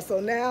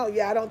now,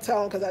 I don't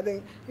tell them because I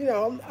think,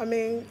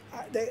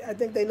 I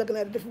think they're looking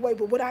at it a different way.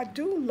 But what I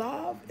do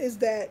love is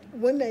that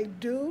when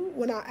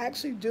I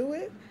actually do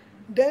it,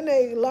 then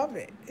they love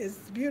it. It's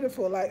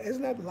beautiful. Like,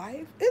 isn't that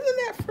life? Isn't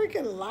that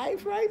freaking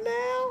life right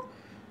now?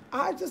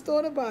 I just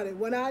thought about it.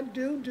 When I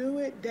do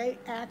it, they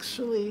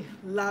actually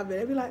love it.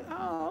 They be like,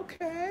 oh,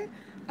 okay,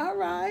 all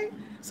right.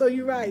 So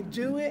you're right.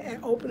 Do it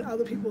and open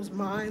other people's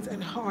minds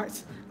and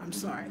hearts. I'm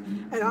sorry.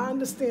 And I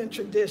understand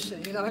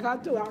tradition. Like I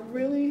do. I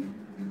really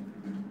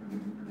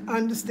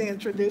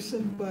understand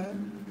tradition, but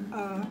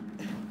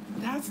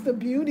that's the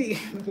beauty.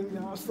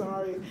 Y'all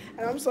sorry.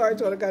 And I'm sorry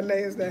to all the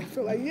Ghanaians that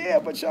feel like, yeah,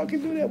 but y'all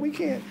can do that. We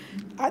can't.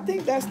 I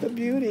think that's the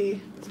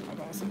beauty.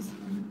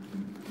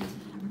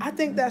 I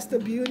think that's the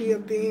beauty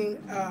of being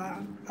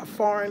a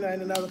foreigner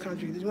in another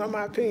country. Do you want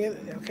my opinion?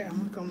 Okay,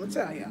 I'm going to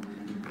tell you.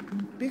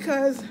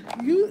 Because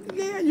you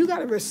got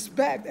to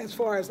respect as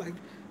far as like,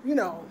 you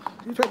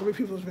respect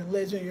people's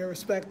religion, you're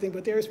respecting,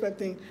 but they're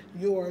respecting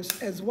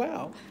yours as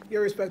well.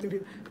 You're respecting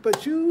people.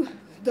 But you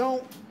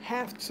don't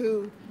have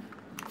to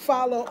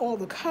follow all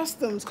the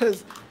customs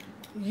because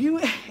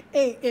you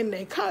ain't in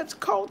their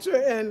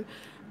culture, and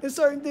there's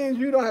certain things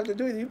you don't have to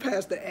do. You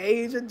pass the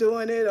age of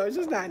doing it, or it's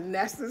just not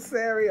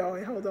necessary.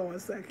 Oh, hold on one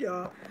sec,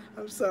 y'all.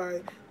 I'm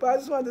sorry. But I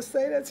just wanted to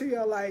say that to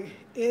y'all, like,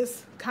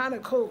 it's kind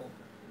of cool.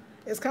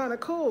 It's kind of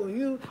cool.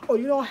 You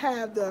don't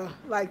have the,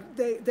 like,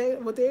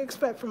 what they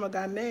expect from a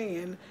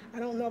Ghanaian, I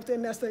don't know if they're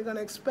necessarily going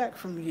to expect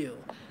from you.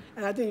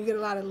 And I think you get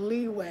a lot of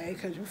leeway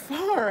because you're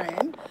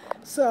foreign.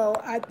 So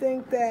I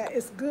think that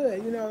it's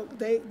good.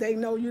 They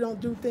know you don't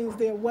do things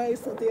their way,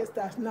 so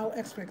there's no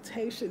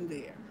expectation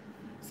there.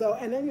 So,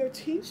 and then you're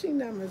teaching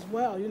them as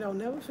well.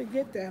 Never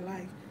forget that.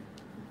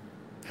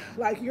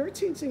 Like you're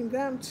teaching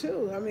them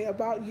too. I mean,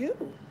 about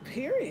you,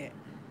 period.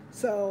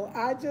 So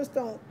I just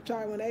don't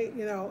try when they,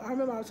 I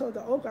remember I told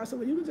the okra, I said,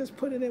 well, you can just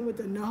put it in with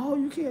the no,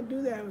 you can't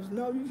do that. It was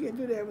no, you can't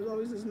do that. It was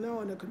always just no,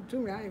 and the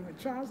contumely, I didn't even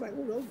try. I was like,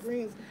 oh, those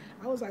greens.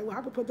 I was like, well,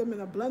 I could put them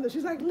in a blender.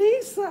 She's like,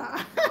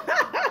 Lisa.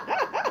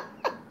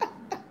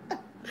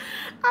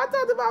 I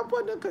talked about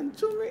putting the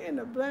contumely in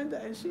the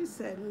blender, and she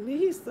said,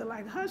 Lisa,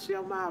 like, hush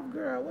your mouth,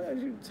 girl. What are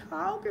you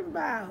talking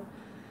about?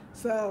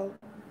 So,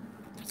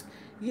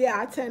 yeah,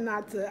 I tend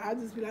not to. I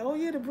just be like, oh,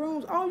 yeah, the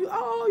brooms. Oh, you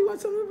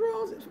want some of the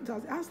brooms?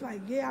 I was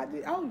like, yeah, I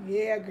did. Oh,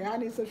 yeah, girl, I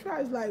need some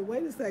fries. Like,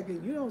 wait a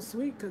second. You don't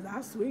sweep because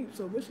I sweep.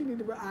 So what you need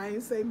to, I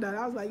ain't say nothing.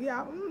 I was like,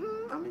 yeah,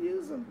 I'm going to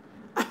use them.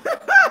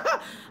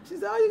 She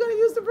said, oh, you're going to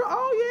use the broom?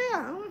 Oh,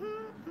 yeah.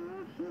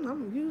 I'm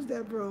going to use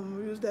that broom. I'm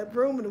going to use that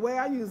broom and the way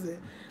I use it.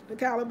 The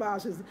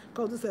Calabashes.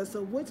 Coach said,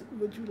 so what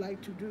would you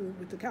like to do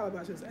with the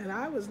Calabashes? And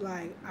I was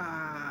like,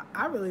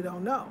 I really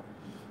don't know.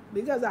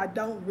 Because I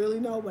don't really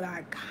know, but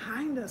I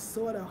kind of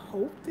sort of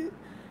hoped it.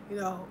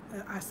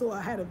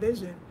 I had a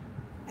vision.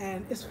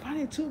 And it's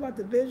funny, too, about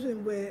the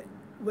vision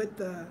with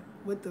the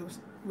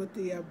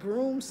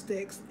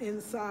broomsticks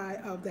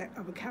inside of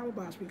a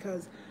calabash,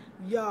 because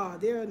y'all,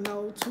 there are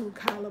no two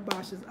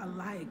calabashes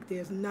alike.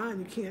 There's none.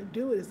 You can't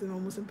do it. It's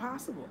almost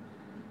impossible.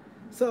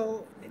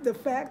 So the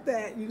fact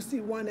that you see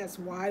one that's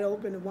wide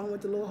open and one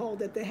with the little hole,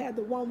 that they had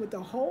the one with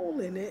the hole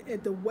in it,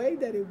 and the way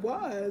that it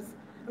was,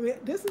 I mean,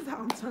 this is how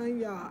I'm telling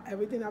y'all,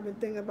 everything I've been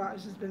thinking about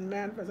has just been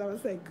manifest. I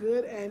would say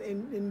good and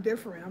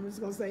indifferent. I'm just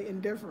going to say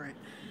indifferent.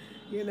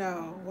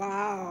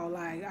 Wow,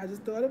 like, I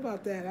just thought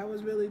about that. That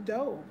was really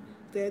dope.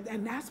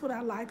 And that's what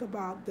I like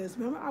about this.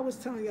 Remember, I was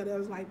telling you there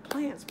was like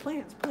plants.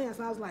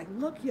 I was like,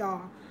 look,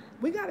 y'all,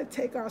 we got to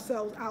take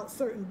ourselves out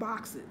certain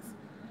boxes.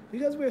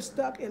 because we're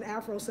stuck in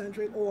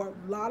Afrocentric, or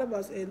a lot of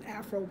us in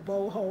Afro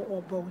boho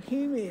or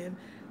bohemian,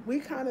 we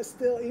kind of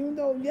still, even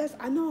though, yes,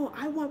 I know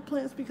I want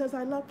plants because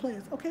I love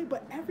plants. Okay,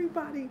 but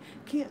everybody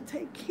can't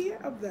take care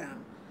of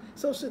them.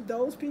 So should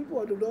those people,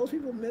 or do those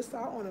people miss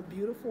out on a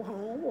beautiful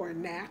home or a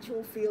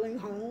natural feeling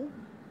home?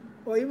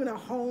 Or even a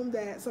home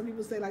that some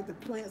people say like the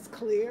plant's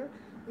clear.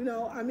 You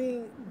know, I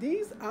mean,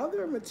 these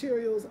other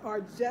materials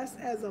are just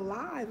as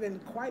alive,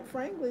 and quite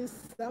frankly,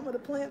 some of the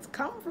plants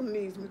come from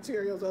these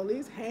materials, or at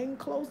least hang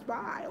close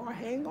by or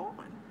hang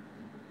on.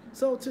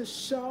 So to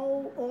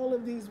show all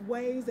of these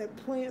ways that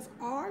plants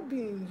are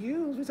being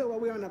used, we say, well,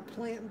 we're on a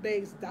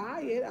plant-based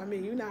diet. I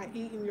mean, you're not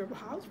eating your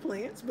house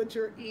plants, but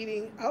you're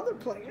eating other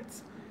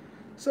plants.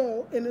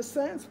 So in a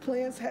sense,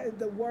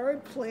 the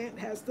word plant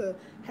has to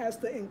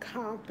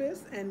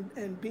encompass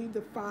and be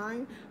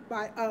defined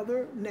by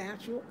other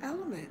natural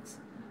elements.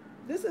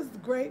 This is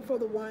great for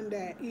the one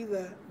that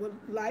either would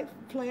like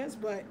plants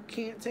but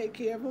can't take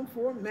care of them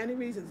for many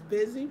reasons: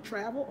 busy,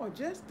 travel, or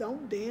just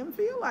don't damn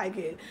feel like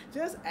it.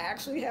 Just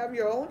actually have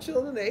your own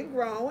children, they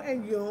grown,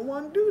 and you don't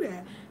want to do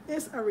that.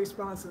 It's a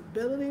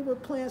responsibility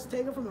with plants.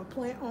 Take it from a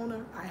plant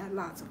owner. I had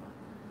lots of them.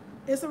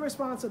 It's a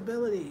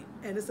responsibility,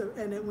 and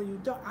and then when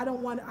you don't, I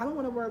don't want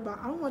to worry about,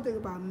 I don't want to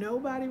think about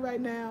nobody right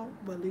now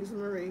but Lisa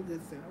Marie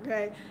Goodson.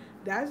 Okay,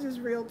 that's just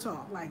real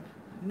talk. Like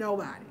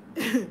nobody.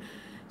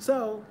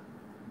 So.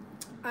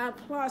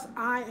 Plus,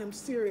 I am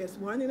serious.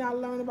 One thing I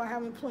learned about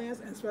having plants,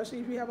 and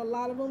especially if you have a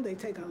lot of them, they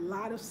take a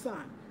lot of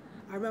sun.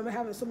 I remember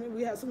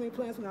we had so many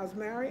plants when I was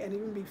married, and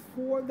even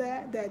before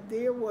that, that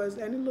there was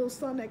any little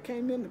sun that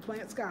came in, the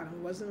plants got them.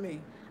 It wasn't me.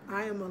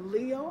 I am a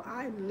Leo.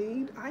 I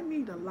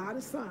need a lot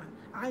of sun.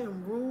 I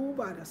am ruled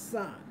by the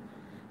sun.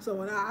 So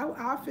when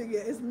I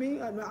figure it's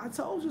me, I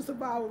told you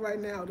survival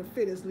right now, the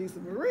fittest, Lisa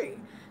Marie.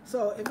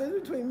 So if it's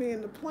between me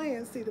and the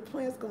plants, see, the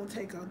plants gonna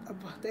take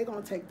they're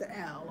gonna take the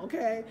L,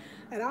 okay?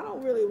 And I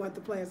don't really want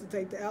the plants to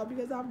take the L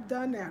because I've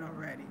done that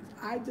already.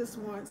 That's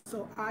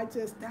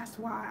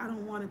why I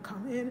don't want to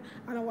come in.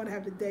 I don't want to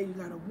have the day you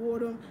gotta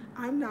water them.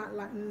 I'm not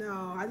like,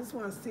 no, I just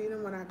want to see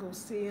them when I go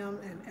see them,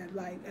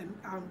 and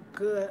I'm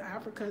good.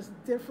 Africa's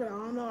different. I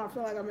don't know. I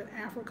feel like I'm in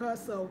Africa,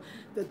 so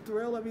the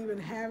thrill of even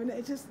having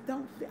it just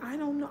I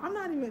don't know. I'm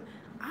not even.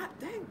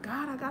 Thank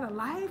God I got a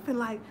life, and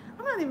like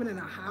I'm not even in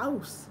a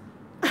house.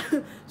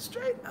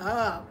 Straight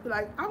up,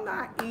 like I'm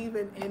not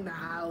even in the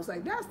house.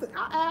 Like I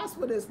asked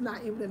for this,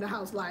 not even in the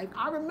house. Like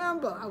I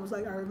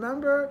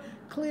remember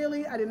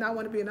clearly. I did not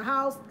want to be in the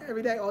house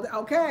every day. All day.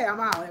 Okay, I'm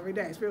out every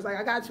day. Spirit's like,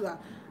 I got you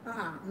out.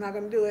 I'm not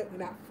gonna do it. We're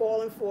not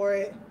falling for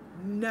it.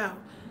 No.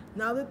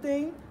 Another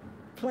thing,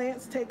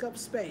 plants take up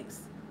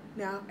space.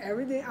 Now,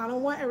 everything, I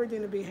don't want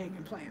everything to be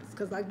hanging plants,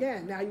 because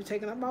again, now you're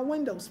taking up my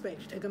window space,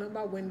 you're taking up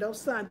my window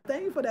sun.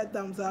 Thank you for that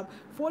thumbs up.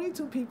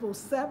 42 people,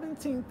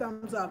 17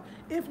 thumbs up.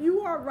 If you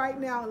are right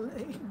now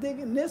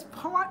digging this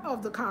part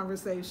of the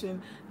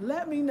conversation,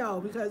 let me know,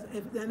 because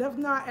if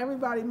not,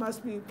 everybody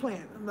must be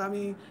plant. I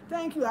mean,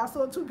 thank you. I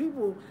saw 2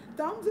 people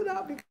thumbs it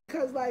up,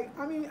 because I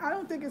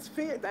don't think it's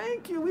fair.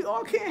 Thank you. We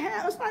all can't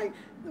have, it's like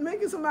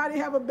making somebody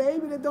have a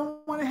baby that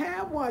don't want to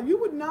have one. You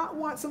would not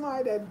want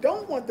somebody that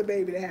don't want the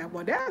baby to have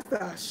one. That's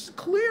a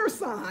clear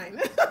sign.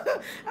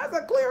 That's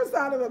a clear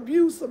sign of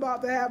abuse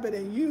about to happen,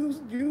 and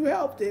you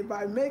helped it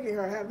by making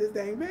her have this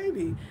dang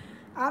baby.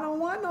 I don't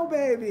want no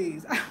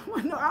babies. I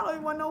don't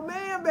even want no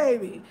man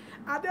baby.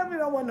 I definitely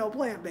don't want no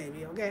plant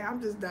baby. Okay,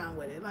 I'm just done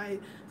with it.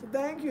 So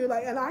thank you.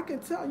 And I can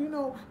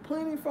tell,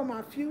 planning for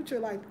my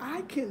future.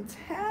 I can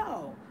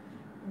tell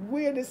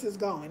where this is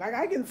going.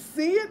 I can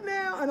see it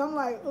now, and I'm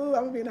like, ooh,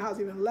 I'm gonna be in the house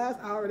even less.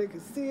 I already can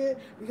see it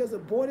because the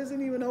border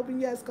isn't even open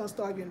yet. It's gonna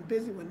start getting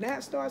busy when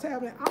that starts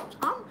happening.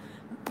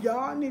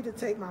 Y'all need to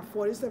take my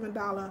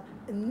 $47.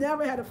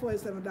 Never had a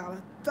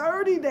 $47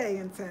 30-day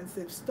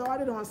intensive.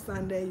 Started on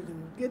Sunday. You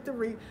can get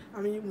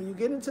when you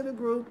get into the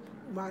group,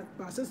 my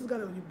sister's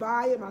when you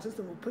buy it, my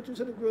sister will put you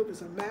to the group.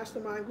 It's a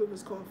mastermind group.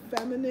 It's called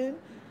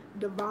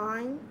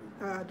Divine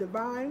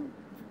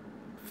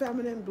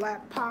Feminine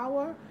Black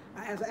Power.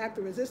 As an act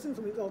of resistance,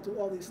 and we go through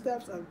all these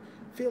steps of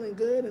feeling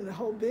good and the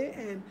whole bit,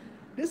 and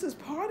this is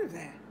part of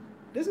that.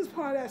 This is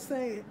part of that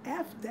saying,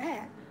 F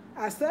that.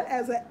 I said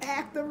as an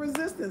act of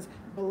resistance.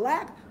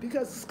 Black,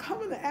 because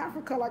coming to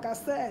Africa, like I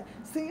said,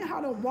 seeing how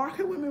the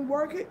market women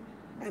work it,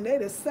 and they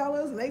the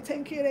sellers, and they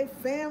taking care of their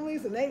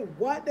families, and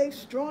they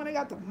strong, they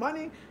got the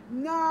money.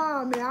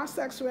 Nah, man, our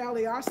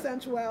sexuality, our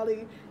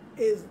sensuality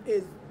is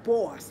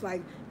boss.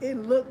 It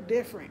looked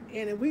different,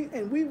 and we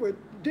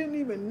didn't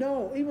even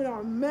know. Even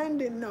our men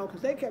didn't know,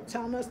 because they kept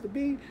telling us to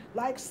be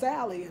like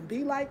Sally, and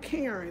be like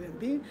Karen, and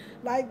be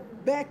like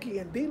Becky,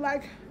 and be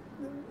like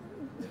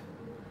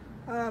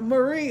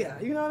Maria.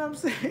 You know what I'm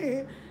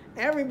saying?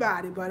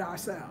 Everybody but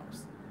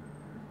ourselves.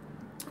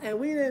 And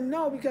we didn't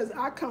know, because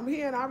I come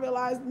here and I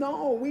realized,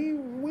 no,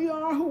 we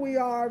are who we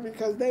are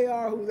because they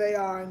are who they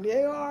are, and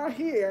they are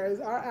here.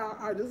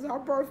 This is our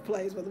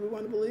birthplace, whether we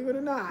want to believe it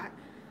or not.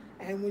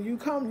 And when you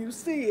come, you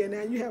see, and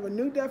then you have a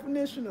new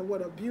definition of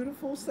what a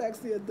beautiful,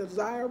 sexy, a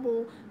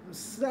desirable,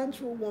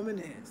 sensual woman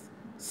is.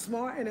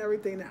 Smart and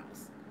everything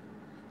else.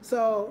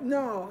 So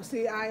no,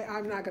 see,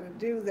 I'm not gonna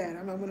do that.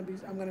 I'm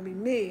gonna be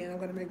me, and I'm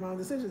gonna make my own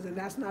decisions, and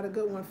that's not a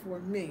good one for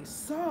me.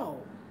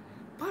 So,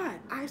 but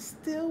I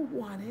still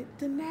wanted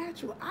the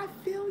natural. I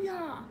feel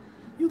y'all.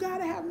 You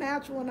gotta have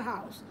natural in the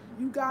house.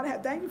 You gotta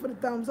have. Thank you for the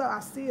thumbs up. I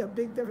see a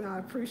big difference. I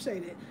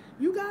appreciate it.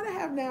 You gotta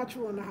have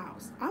natural in the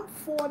house. I'm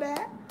for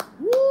that.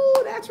 Woo,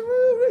 that's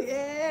rude.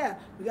 Yeah,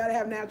 we gotta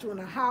have natural in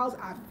the house.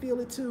 I feel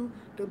it too.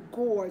 The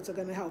gourds are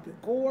gonna help it.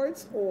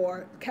 Gourds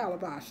or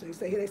calabash.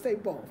 They say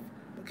both.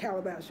 But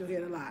calabash, you'll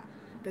hear it a lot.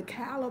 The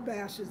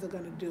calabashes are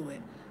gonna do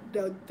it.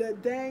 The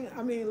dang,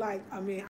 I mean,